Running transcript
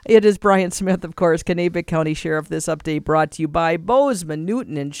It is Brian Smith, of course, Kanabec County Sheriff. This update brought to you by Bozeman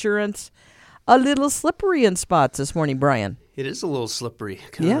Newton Insurance. A little slippery in spots this morning, Brian. It is a little slippery.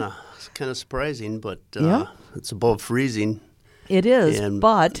 It's kind of surprising, but it's above freezing. It is,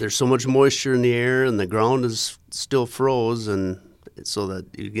 but there's so much moisture in the air, and the ground is still froze, and so that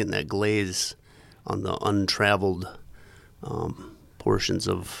you're getting that glaze on the untraveled portions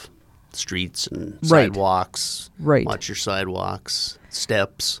of streets and sidewalks. Right. Watch your sidewalks,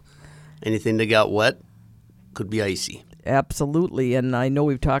 steps. Anything that got wet could be icy. Absolutely, and I know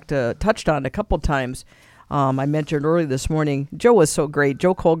we've touched on it a couple times. I mentioned early this morning, Joe was so great.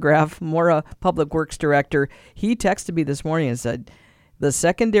 Joe Colgraf, Mora Public Works Director, he texted me this morning and said, the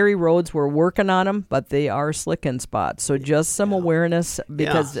secondary roads, we're working on them, but they are slick in spots. So just some awareness,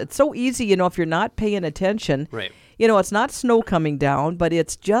 because it's so easy, if you're not paying attention. Right. It's not snow coming down, but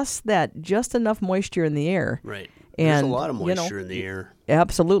it's just enough moisture in the air. Right. And, there's a lot of moisture in the air.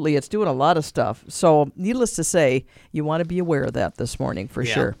 Absolutely. It's doing a lot of stuff. So needless to say, you want to be aware of that this morning for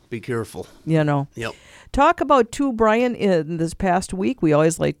sure. Be careful. Yep. Talk about, too, Brian, in this past week. We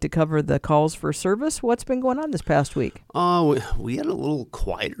always like to cover the calls for service. What's been going on this past week? We had a little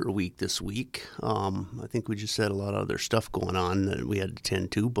quieter week this week. I think we just had a lot of other stuff going on that we had to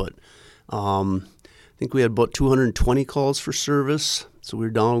tend to, but I think we had about 220 calls for service, so we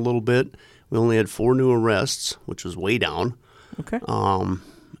were down a little bit. We only had 4 new arrests, which was way down. Okay.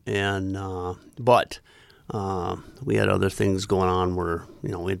 But we had other things going on where,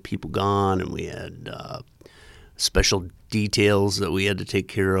 we had people gone, and we had special details that we had to take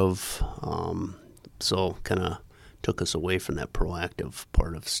care of. So kind of took us away from that proactive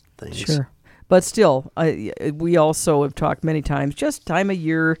part of things. Sure. But still, we also have talked many times, just time of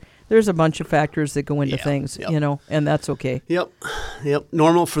year, there's a bunch of factors that go into things, and that's okay. Yep.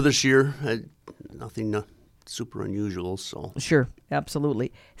 Normal for this year. Nothing super unusual. So sure,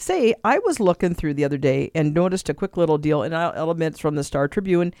 absolutely. Say, I was looking through the other day and noticed a quick little deal, and I'll admit it's from the Star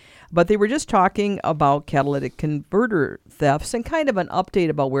Tribune, but they were just talking about catalytic converter thefts and kind of an update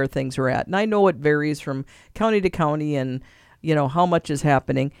about where things are at. And I know it varies from county to county and how much is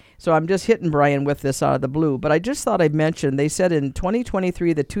happening. So I'm just hitting Brian with this out of the blue. But I just thought I'd mention, they said in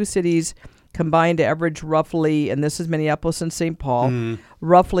 2023, the two cities combined to average roughly, and this is Minneapolis and St. Paul,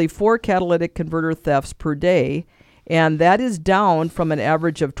 roughly 4 catalytic converter thefts per day. And that is down from an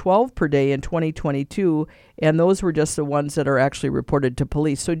average of 12 per day in 2022. And those were just the ones that are actually reported to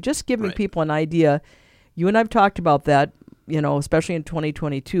police. So just giving people an idea, you and I've talked about that, especially in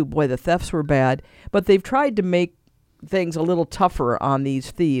 2022. Boy, the thefts were bad. But they've tried to make things a little tougher on these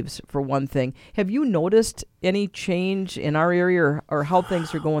thieves, for one thing. Have you noticed any change in our area or how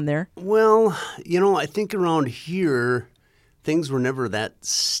things are going there? Well, I think around here, things were never that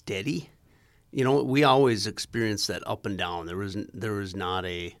steady. We always experienced that up and down. There was not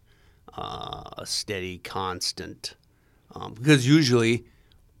a steady, constant, because usually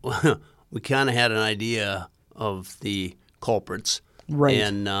we kind of had an idea of the culprits, right?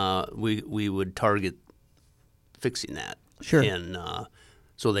 And we would target fixing that. Sure. And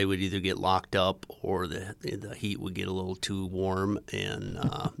so they would either get locked up or the heat would get a little too warm, and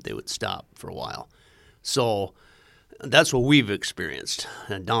they would stop for a while. So that's what we've experienced.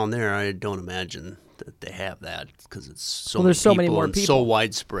 And down there, I don't imagine that they have that because it's so many more people, so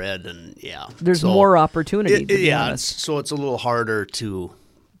widespread, and there's more opportunity. To be honest. So it's a little harder to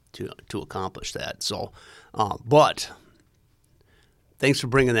accomplish that. So, but thanks for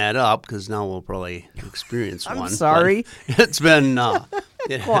bringing that up, because now we'll probably experience one. I'm sorry. It's been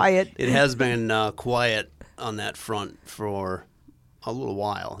quiet. It has been quiet on that front for a little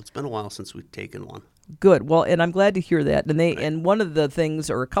while. It's been a while since we've taken one. Good. Well, and I'm glad to hear that. And and one of the things,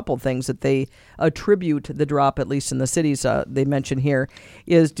 or a couple of things that they attribute the drop, at least in the cities they mention here,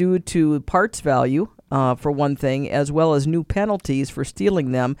 is due to parts value, for one thing, as well as new penalties for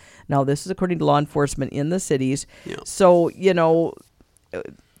stealing them. Now, this is according to law enforcement in the cities. Yeah. So,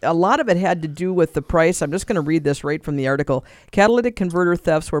 a lot of it had to do with the price. I'm just going to read this right from the article. Catalytic converter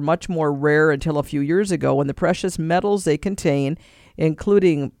thefts were much more rare until a few years ago, when the precious metals they contain,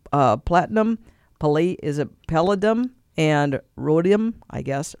 including platinum, palladium, and rhodium, I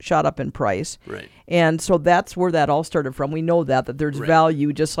guess, shot up in price. Right. And so that's where that all started from. We know that there's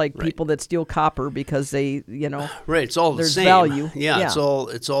value, just like people that steal copper because they, Right, it's all the there's same. Value. Yeah, it's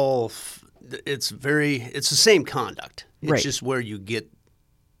the same conduct. It's just where you get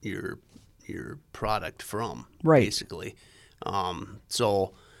your product from, basically.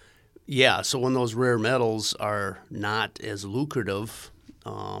 So when those rare metals are not as lucrative,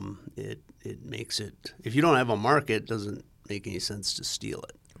 it makes it, if you don't have a market, it doesn't make any sense to steal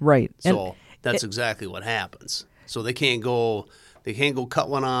it. Right. So that's exactly what happens. So they can't go They can't go cut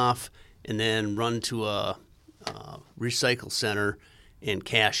one off and then run to a recycle center and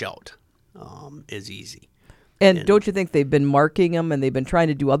cash out as easy. And don't you think they've been marking them and they've been trying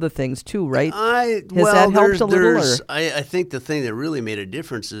to do other things too, right? Has that helped a little? Or? I think the thing that really made a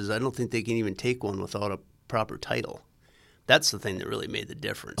difference is I don't think they can even take one without a proper title. That's the thing that really made the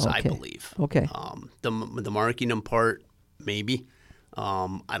difference, I believe. Okay. The marking them part, maybe.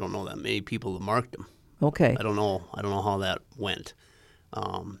 I don't know that many people that marked them. Okay. I don't know how that went.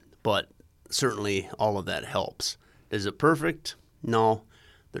 But certainly all of that helps. Is it perfect? No.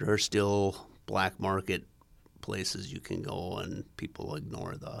 There are still black market places you can go and people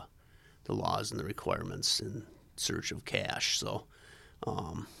ignore the laws and the requirements in search of cash. So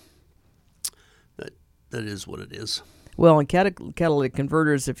that is what it is. Well, in catalytic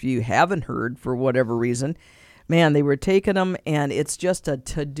converters, if you haven't heard for whatever reason, man, they were taking them, and it's just a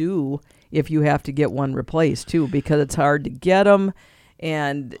to-do if you have to get one replaced, too, because it's hard to get them,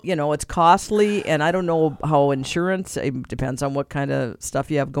 and, it's costly, and I don't know how insurance, it depends on what kind of stuff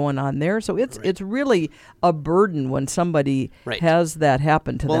you have going on there, so it's really a burden when somebody has that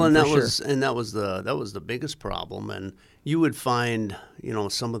happen to them, and that was the biggest problem, and you would find,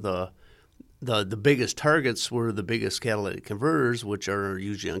 some of the biggest targets were the biggest catalytic converters, which are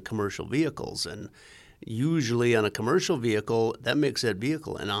usually on commercial vehicles, and usually on a commercial vehicle, that makes that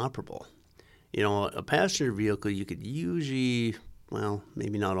vehicle inoperable. A passenger vehicle, you could usually, well,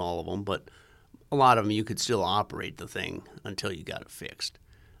 maybe not all of them, but a lot of them, you could still operate the thing until you got it fixed.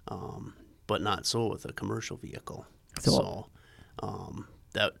 But not so with a commercial vehicle. So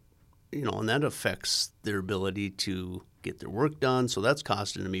that, and that affects their ability to get their work done. So that's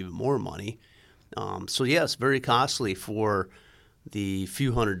costing them even more money. So yes, very costly for the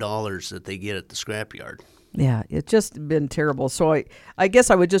few $100s that they get at the scrapyard. Yeah, it's just been terrible. So I guess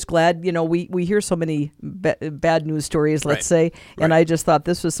I was just glad, we hear so many bad news stories, let's say, and I just thought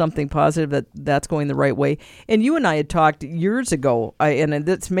this was something positive that's going the right way. And you and I had talked years ago, and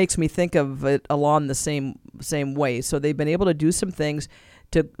this makes me think of it along the same way. So they've been able to do some things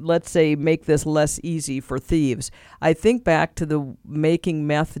to, let's say, make this less easy for thieves. I think back to the making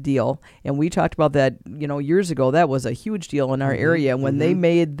meth deal, and we talked about that, years ago. That was a huge deal in our area when they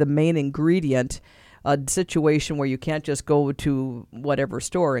made the main ingredient a situation where you can't just go to whatever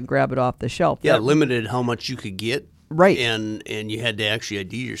store and grab it off the shelf. Yeah, limited how much you could get. Right. And you had to actually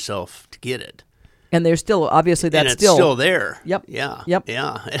ID yourself to get it. And there's still, obviously, that's and it's still there. Yep. Yeah. Yep.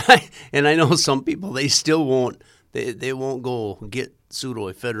 Yeah. And I know some people, they still won't, they won't go get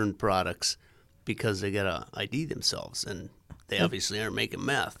pseudoephedrine products because they got to ID themselves. And they obviously aren't making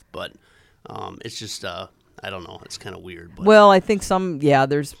meth. But it's just, I don't know. It's kind of weird. But. Well, I think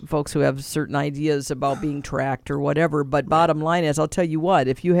there's folks who have certain ideas about being tracked or whatever. But bottom line is, I'll tell you what,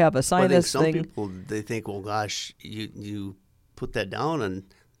 if you have a sinus thing. Some people, they think, well, gosh, you put that down and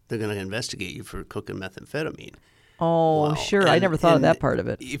they're going to investigate you for cooking methamphetamine. Oh, well, sure. I never thought of that part of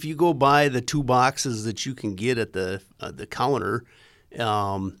it. If you go buy the 2 boxes that you can get at the counter,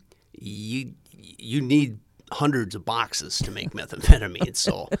 you need hundreds of boxes to make methamphetamine.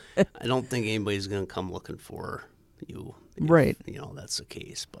 So I don't think anybody's going to come looking for you. Right. That's the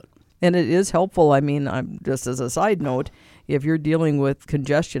case. And it is helpful. I mean, just as a side note, if you're dealing with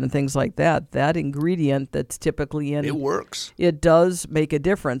congestion and things like that, that ingredient that's typically in... It works. It does make a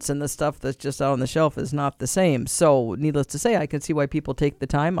difference, and the stuff that's just out on the shelf is not the same. So, needless to say, I can see why people take the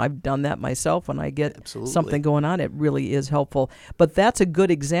time. I've done that myself when I get something going on. It really is helpful. But that's a good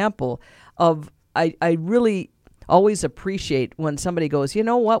example of... I really always appreciate when somebody goes, you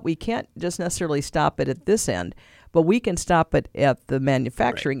know what, we can't just necessarily stop it at this end, but we can stop it at the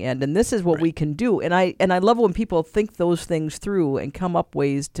manufacturing end, and this is what we can do. And I love when people think those things through and come up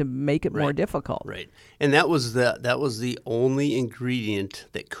ways to make it more difficult. Right. And that was the only ingredient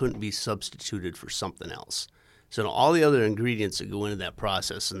that couldn't be substituted for something else. So all the other ingredients that go into that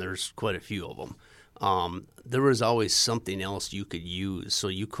process, and there's quite a few of them, there was always something else you could use. So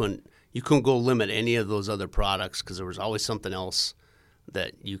you couldn't go limit any of those other products because there was always something else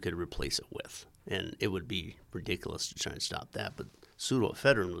that you could replace it with. And it would be ridiculous to try and stop that. But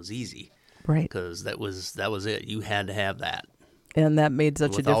pseudoephedrine was easy. Right. Because that was it. You had to have that. And that made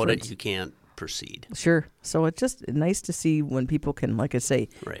such a difference. Without it, you can't proceed. Sure. So it's just nice to see when people can, like I say,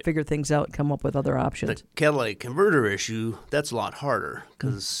 figure things out and come up with other options. The catalytic converter issue, that's a lot harder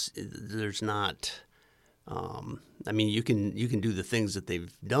because there's not... you can do the things that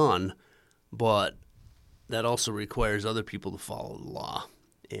they've done, but that also requires other people to follow the law,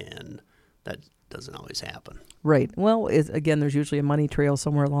 and that doesn't always happen. Right. Well, again, there's usually a money trail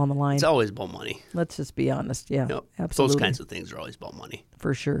somewhere along the line. It's always about money. Let's just be honest. Yeah, yep. Absolutely. Those kinds of things are always about money.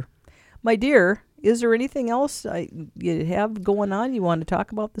 For sure. My dear, is there anything else you have going on you want to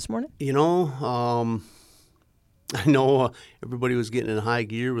talk about this morning? I know everybody was getting in high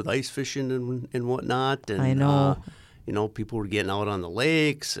gear with ice fishing and whatnot. And, I know. People were getting out on the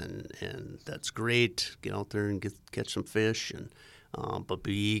lakes, and that's great. Get out there and catch some fish. But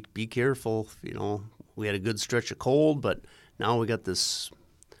be careful. We had a good stretch of cold, but now we got this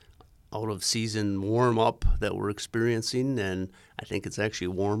out-of-season warm-up that we're experiencing, and I think it's actually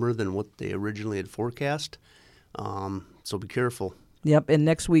warmer than what they originally had forecast. So be careful. Yep, and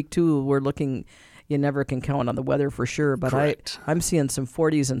next week, too, we're looking. You never can count on the weather for sure, but I'm seeing some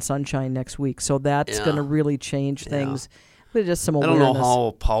 40s and sunshine next week, so that's going to really change things. But just some awareness. I don't know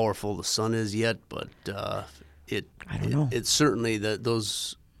how powerful the sun is yet, but I don't know. It's certainly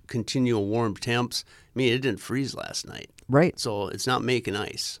those continual warm temps. I mean, it didn't freeze last night. Right. So it's not making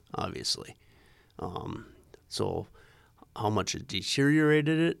ice, obviously. So how much it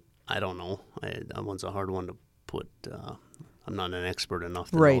deteriorated it, I don't know. That one's a hard one to put. I'm not an expert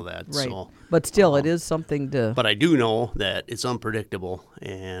enough to know that. Right. So, but still, it is something to. But I do know that it's unpredictable,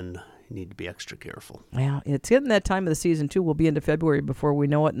 and you need to be extra careful. Yeah, it's getting that time of the season, too. We'll be into February before we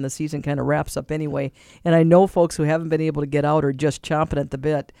know it, and the season kind of wraps up anyway. And I know folks who haven't been able to get out are just chomping at the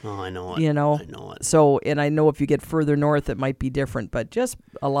bit. Oh, I know it. I know it. So, and I know if you get further north, it might be different, but just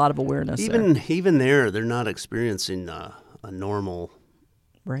a lot of awareness. Even there, they're not experiencing a normal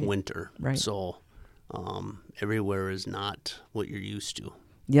winter. Right. So everywhere is not what you're used to.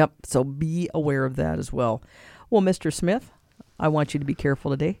 Yep. So be aware of that as well. Well, Mr. Smith, I want you to be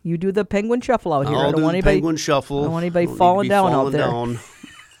careful today. You do the penguin shuffle out here. I don't want anybody, penguin shuffle. I don't want anybody falling down out there.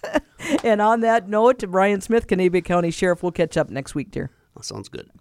 And on that note, Brian Smith, Kanabec County Sheriff, we'll catch up next week, dear. That sounds good.